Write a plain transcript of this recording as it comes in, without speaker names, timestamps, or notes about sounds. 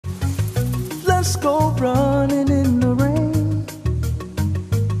Let's go running in the rain.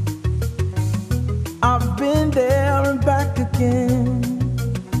 I've been there and back again.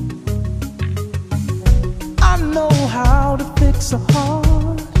 I know how to fix a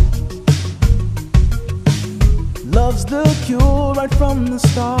heart. Love's the cure right from the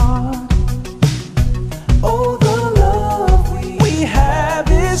start. Oh, the love we have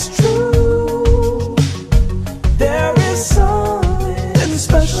is true. There is something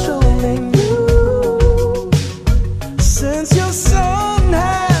special in you. Since your sun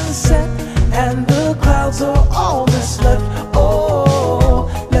has set and the clouds are all that's left, oh,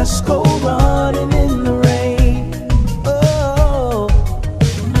 let's go running in the rain. Oh,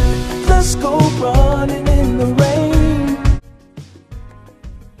 let's go running in the rain.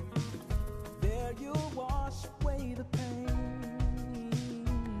 There you'll wash away the pain.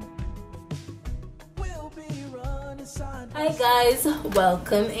 We'll be running side. Hi guys,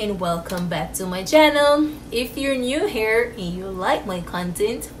 welcome back to my channel. If you're new here and you like my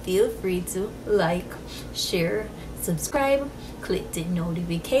content, feel free to like, share, subscribe, click the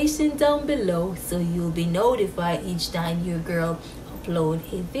notification down below so you'll be notified each time your girl upload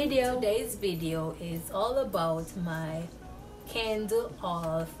a video. Today's video is all about my candle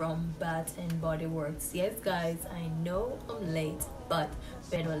haul from Bath and Body Works. Yes guys, I know I'm late, but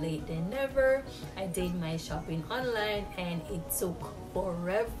better late than never. I did my shopping online and it took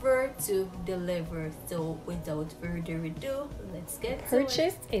forever to deliver, so without further ado, let's get to it.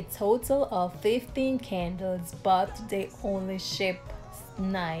 Purchased a total of 15 candles, but they only ship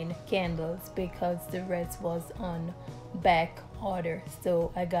 9 candles because the rest was on back order,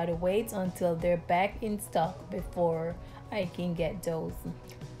 so I gotta wait until they're back in stock before I can get those.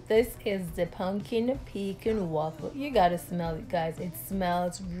 This is the pumpkin pecan waffle. You gotta smell it guys, it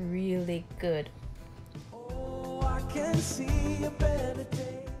smells really good. Oh, I can see a better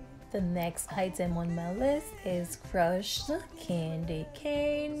day. The next item on my list is crushed candy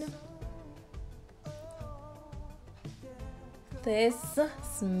cane. This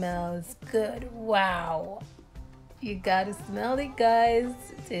smells good. Wow, you gotta smell it guys,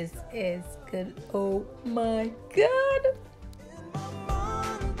 this is good. Oh my god.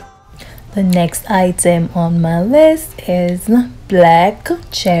 The next item on my list is black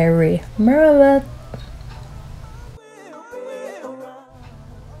cherry merlot.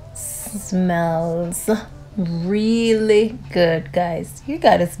 Smells really good guys, you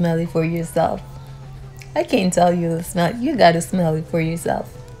gotta smell it for yourself. I can't tell you the smell, you gotta smell it for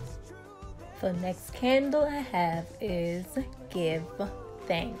yourself. The next candle I have is Give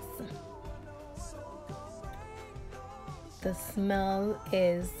Thanks. The smell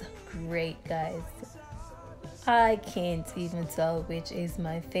is great guys, I can't even tell which is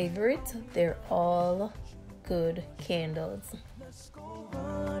my favorite, they're all good candles.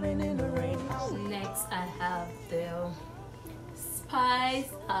 Next I have the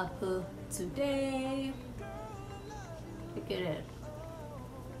Spice Apple Today. Look at it.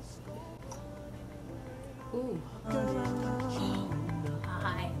 Ooh.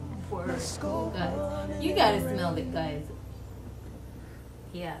 My word, guys. You gotta smell it, guys.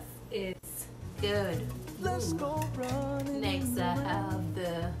 Yes, it's good. Ooh. Next, I have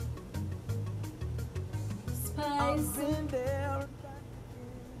the Spice.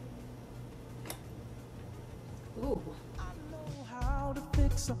 Ooh.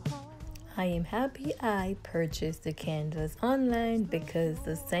 I am happy I purchased the candles online because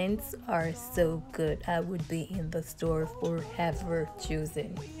the scents are so good. I would be in the store forever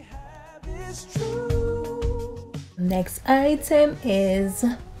choosing. Next item is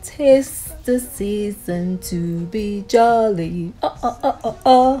 'Tis the Season to Be Jolly.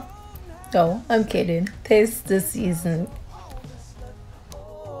 No, I'm kidding. 'Tis the season.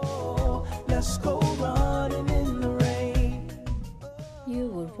 Let's go running in the rain. You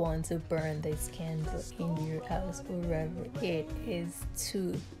would want to burn this candle in your house forever. It is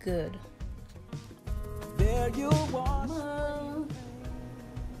too good. There you are.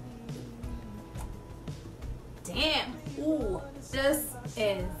 Damn. Ooh, this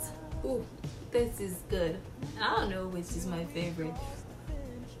is good. I don't know which is my favorite.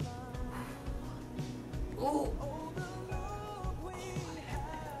 Ooh.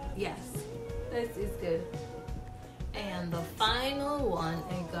 Yes, this is good. And the final one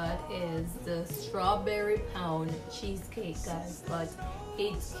I got is the strawberry pound cheesecake guys, but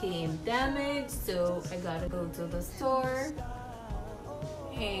it came damaged, so I gotta go to the store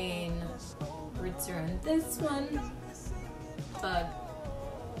and return this one, but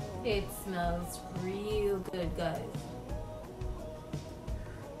it smells real good guys.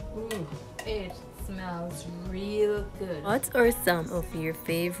 Ooh, it Smells real good. What are some of your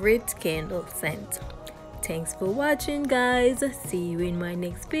favorite candle scents? Thanks for watching, guys. See you in my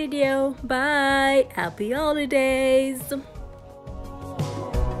next video. Bye. Happy holidays.